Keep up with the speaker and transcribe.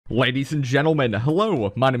Ladies and gentlemen,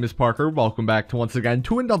 hello, my name is Parker. Welcome back once again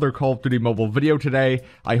to another Call of Duty Mobile video today.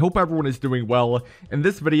 I hope everyone is doing well. In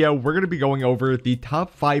this video, we're going to be going over the top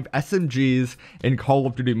 5 SMGs in Call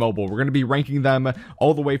of Duty Mobile. We're going to be ranking them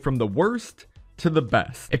all the way from the worst to the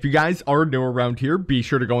best. If you guys are new around here, be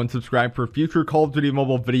sure to go and subscribe for future Call of Duty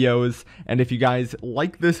Mobile videos. And if you guys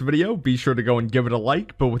like this video, be sure to go and give it a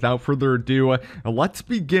like. But without further ado, let's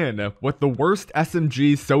begin with the worst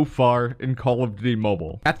SMG so far in Call of Duty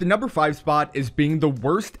Mobile. At the number 5 spot is being the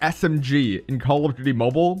worst SMG in Call of Duty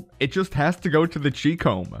Mobile. It just has to go to the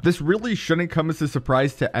Cheekome. This really shouldn't come as a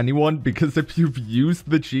surprise to anyone, because if you've used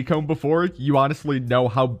the Cheekome before, you honestly know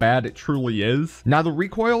how bad it truly is. Now, the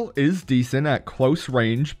recoil is decent at close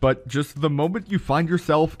range, but just the moment you find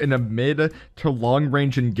yourself in a mid to long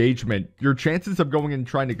range engagement, your chances of going and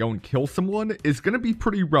trying to go and kill someone is going to be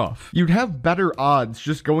pretty rough. You'd have better odds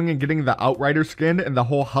just going and getting the Outrider skin and the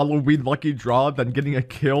whole Halloween lucky draw than getting a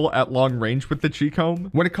kill at long range with the Cheekome.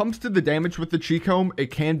 When it comes to the damage with the Cheekome, it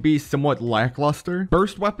can be somewhat lackluster.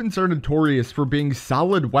 Burst weapons are notorious for being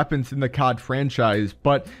solid weapons in the COD franchise,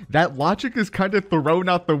 but that logic is kind of thrown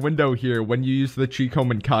out the window here when you use the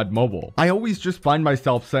Cheekome in COD Mobile. I always just find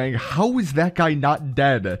myself saying, how is that guy not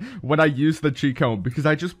dead when I use the Cheekome? Because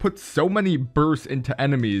I just put so many bursts into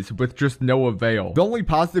enemies with just no avail. The only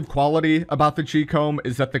positive quality about the Cheekome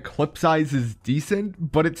is that the clip size is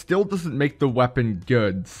decent, but it still doesn't make the weapon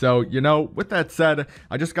good. So, you know, with that said,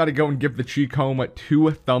 I just got to go and give the Cheekome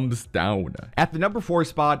 2 thumbs down. At the number 4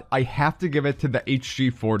 spot, I have to give it to the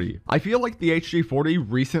HG40. I feel like the HG40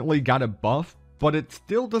 recently got a buff, but it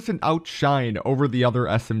still doesn't outshine over the other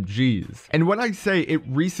SMGs. And when I say it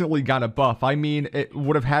recently got a buff, I mean it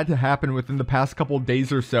would have had to happen within the past couple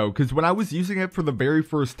days or so, because when I was using it for the very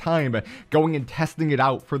first time, going and testing it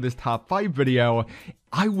out for this top 5 video,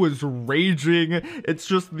 I was raging. It's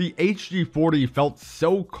just the HG40 felt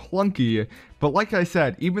so clunky. But like I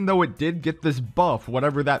said, even though it did get this buff,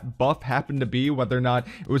 whatever that buff happened to be, whether or not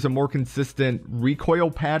it was a more consistent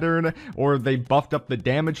recoil pattern or they buffed up the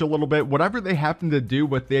damage a little bit, whatever they happened to do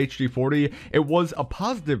with the HG40, it was a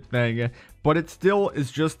positive thing, but it still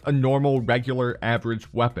is just a normal, regular,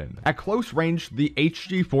 average weapon. At close range, the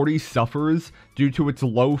HG40 suffers due to its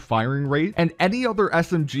low firing rate, and any other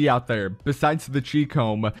SMG out there besides the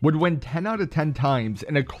Cheekome would win 10 out of 10 times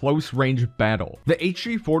in a close range battle. The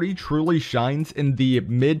HG40 truly shines in the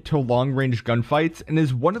mid to long range gunfights and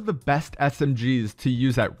is one of the best SMGs to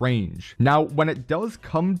use at range. Now, when it does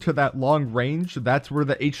come to that long range, that's where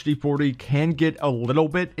the HG40 can get a little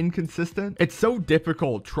bit inconsistent. It's so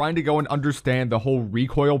difficult trying to go and understand the whole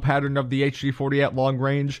recoil pattern of the HG40 at long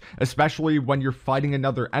range, especially when you're fighting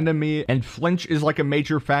another enemy and flinch is like a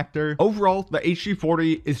major factor. Overall, the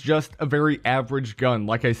HG40 is just a very average gun,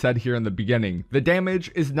 like I said here in the beginning. The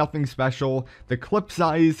damage is nothing special, the clip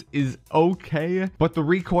size is okay, but the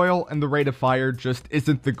recoil and the rate of fire just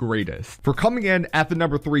isn't the greatest. For coming in at the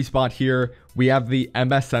number 3 spot here, we have the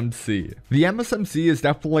MSMC. The MSMC is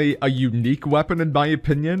definitely a unique weapon in my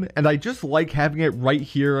opinion, and I just like having it right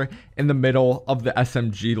here in the middle of the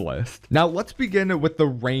SMG list. Now let's begin with the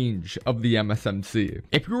range of the MSMC.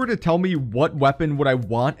 If you were to tell me what weapon would I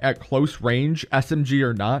want at close range, SMG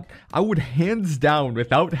or not, I would hands down,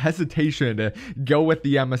 without hesitation, go with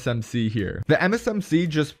the MSMC here. The MSMC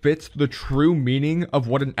just fits the true meaning of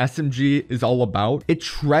what an SMG is all about. It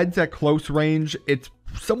shreds at close range, it's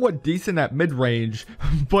somewhat decent at mid-range,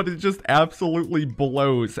 but it just absolutely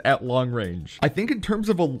blows at long range. I think in terms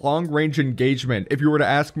of a long-range engagement, if you were to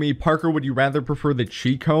ask me, Parker, would you rather prefer the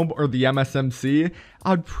Cheekome or the MSMC?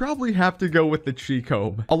 I'd probably have to go with the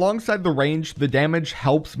Cheekome. Alongside the range, the damage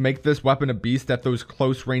helps make this weapon a beast at those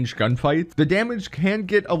close range gunfights. The damage can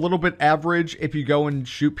get a little bit average if you go and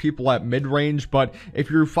shoot people at mid-range, but if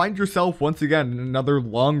you find yourself once again in another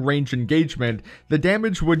long-range engagement, the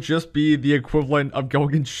damage would just be the equivalent of going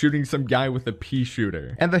and shooting some guy with a pea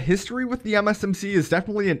shooter. And the history with the MSMC is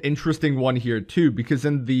definitely an interesting one here too, because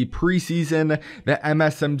in the preseason, the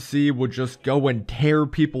MSMC would just go and tear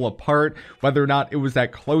people apart, whether or not it was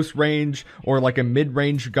at close range or like a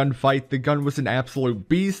mid-range gunfight. The gun was an absolute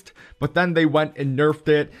beast, but then they went and nerfed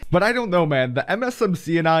it. But I don't know, man, the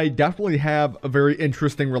MSMC and I definitely have a very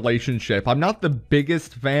interesting relationship. I'm not the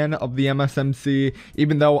biggest fan of the MSMC,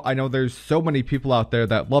 even though I know there's so many people out there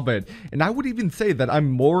that love it, and I would even say that I'm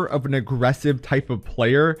more of an aggressive type of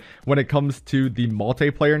player when it comes to the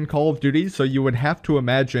multiplayer in Call of Duty, so you would have to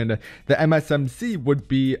imagine the MSMC would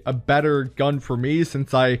be a better gun for me,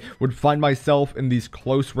 since I would find myself in these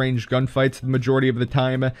close range gunfights the majority of the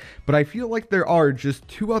time. But I feel like there are just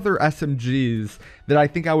two other SMGs that I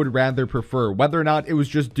think I would rather prefer, whether or not it was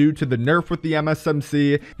just due to the nerf with the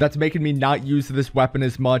MSMC that's making me not use this weapon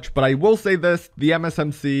as much. But I will say this, the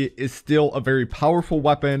MSMC is still a very powerful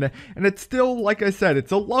weapon, and it's still, like I said,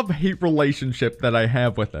 it's a love-hate relationship that I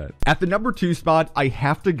have with it. At the number 2 spot, I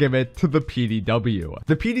have to give it to the PDW.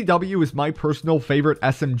 The PDW is my personal favorite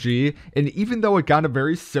SMG, and even though it got a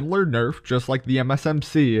very similar nerf, just like the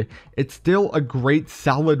MSMC, it's still a great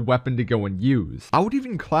solid weapon to go and use. I would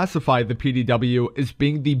even classify the PDW as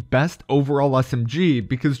being the best overall SMG,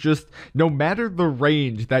 because just no matter the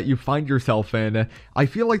range that you find yourself in, I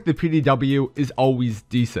feel like the PDW is always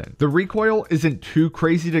decent. The recoil isn't too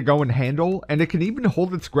crazy to go and handle, and it can even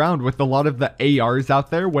hold its ground with a lot of the ARs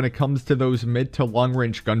out there when it comes to those mid to long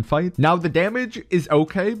range gunfights. Now the damage is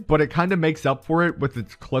okay, but it kind of makes up for it with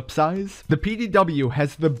its clip size. The PDW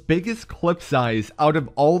has the biggest clip size out of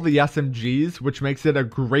all the SMGs, which makes it a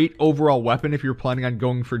great overall weapon if you're planning on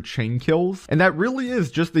going for chain kills. And that really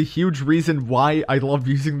is just a huge reason why I love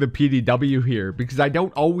using the PDW here, because I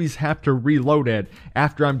don't always have to reload it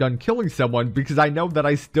after I'm done killing someone, because I know that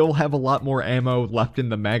I still have a lot more ammo left in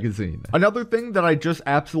the magazine. Another thing that I just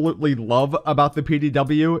absolutely love about the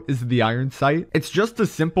PDW is the iron sight. It's just a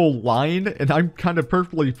simple line, and I'm kind of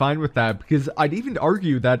perfectly fine with that, because I'd even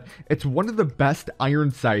argue that it's one of the best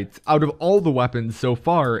iron sights out of all the weapons so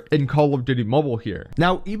far in Call of Duty Mobile here.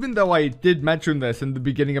 Now, even though I did mention this in the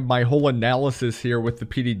beginning of my whole analysis here with the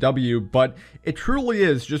PDW, but it truly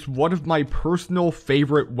is just one of my personal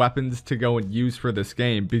favorite weapons to go and use for this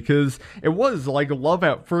game, because it was like love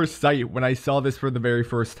at first sight when I saw this for the very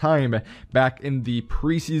first time back in the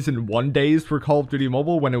preseason 1 days for Call of Duty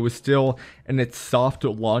Mobile, when it was still in its soft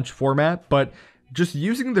launch format. But just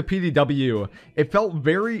using the PDW, it felt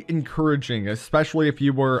very encouraging, especially if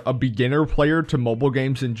you were a beginner player to mobile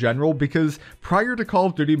games in general, because prior to Call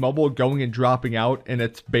of Duty Mobile going and dropping out in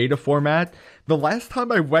its beta format, the last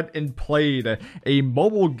time I went and played a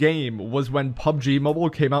mobile game was when PUBG Mobile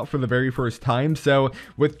came out for the very first time. So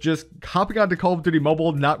with just hopping onto Call of Duty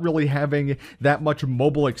Mobile, not really having that much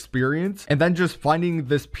mobile experience, and then just finding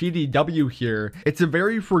this PDW here, it's a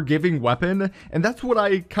very forgiving weapon, and that's what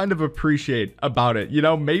I kind of appreciate about it. You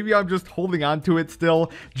know, maybe I'm just holding on to it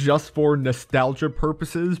still just for nostalgia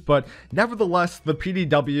purposes, but nevertheless, the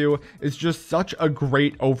PDW is just such a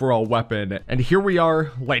great overall weapon. And here we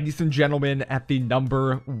are, ladies and gentlemen, at the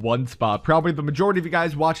number 1 spot. Probably the majority of you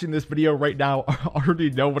guys watching this video right now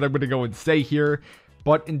already know what I'm going to go and say here,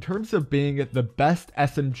 but in terms of being the best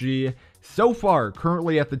SMG so far,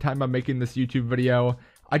 currently at the time I'm making this YouTube video,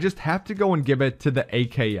 I just have to go and give it to the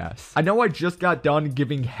AKS. I know I just got done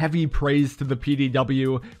giving heavy praise to the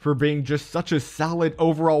PDW for being just such a solid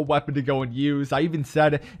overall weapon to go and use. I even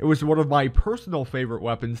said it was one of my personal favorite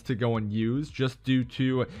weapons to go and use, just due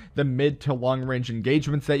to the mid to long range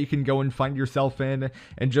engagements that you can go and find yourself in,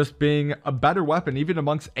 and just being a better weapon even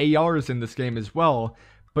amongst ARs in this game as well.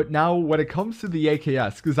 But now when it comes to the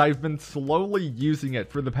AKS, because I've been slowly using it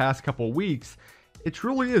for the past couple weeks, it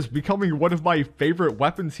truly is becoming one of my favorite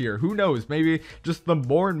weapons here. Who knows, maybe just the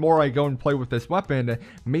more and more I go and play with this weapon,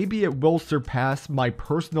 maybe it will surpass my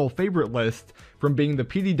personal favorite list from being the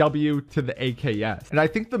PDW to the AKS. And I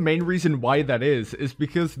think the main reason why that is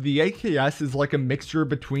because the AKS is like a mixture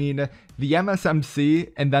between the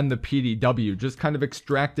MSMC and then the PDW, just kind of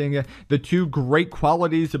extracting the two great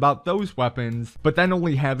qualities about those weapons, but then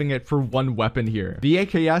only having it for one weapon here. The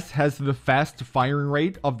AKS has the fast firing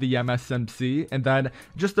rate of the MSMC, and then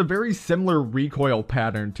just a very similar recoil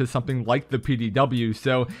pattern to something like the PDW,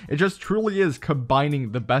 so it just truly is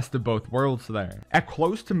combining the best of both worlds there. At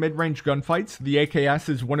close to mid-range gunfights, the AKS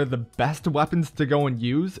is one of the best weapons to go and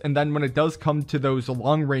use, and then when it does come to those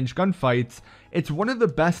long-range gunfights, it's one of the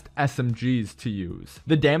best SMGs to use.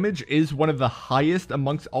 The damage is one of the highest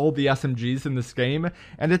amongst all the SMGs in this game,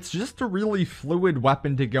 and it's just a really fluid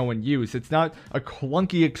weapon to go and use. It's not a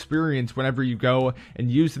clunky experience whenever you go and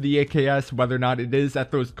use the AKS, whether or not it is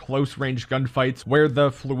at those close range gunfights where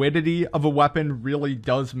the fluidity of a weapon really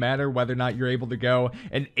does matter, whether or not you're able to go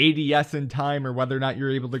an ADS in time, or whether or not you're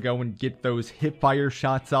able to go and get those hip fire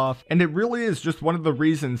shots off, and it really is just one of the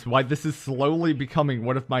reasons why this is slowly becoming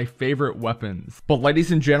one of my favorite weapons. But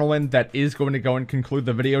ladies and gentlemen, that is going to go and conclude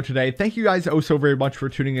the video today. Thank you guys oh so very much for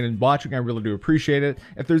tuning in and watching. I really do appreciate it.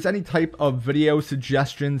 If there's any type of video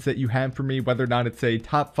suggestions that you have for me, whether or not it's a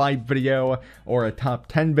top 5 video or a top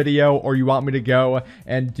 10 video, or you want me to go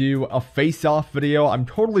and do a face-off video, I'm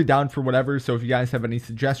totally down for whatever. So if you guys have any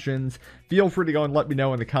suggestions, feel free to go and let me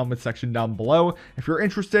know in the comment section down below. If you're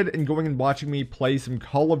interested in going and watching me play some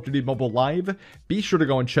Call of Duty Mobile live, be sure to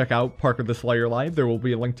go and check out Parker the Slayer live. There will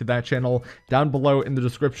be a link to that channel down below in the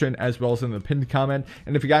description as well as in the pinned comment.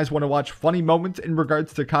 And if you guys want to watch funny moments in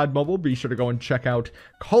regards to COD Mobile, be sure to go and check out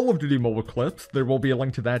Call of Duty Mobile clips. There will be a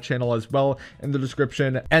link to that channel as well in the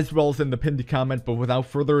description as well as in the pinned comment. But without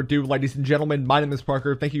further ado, ladies and gentlemen, my name is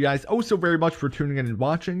Parker. Thank you guys oh so very much for tuning in and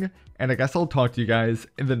watching, and I guess I'll talk to you guys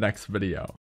in the next video.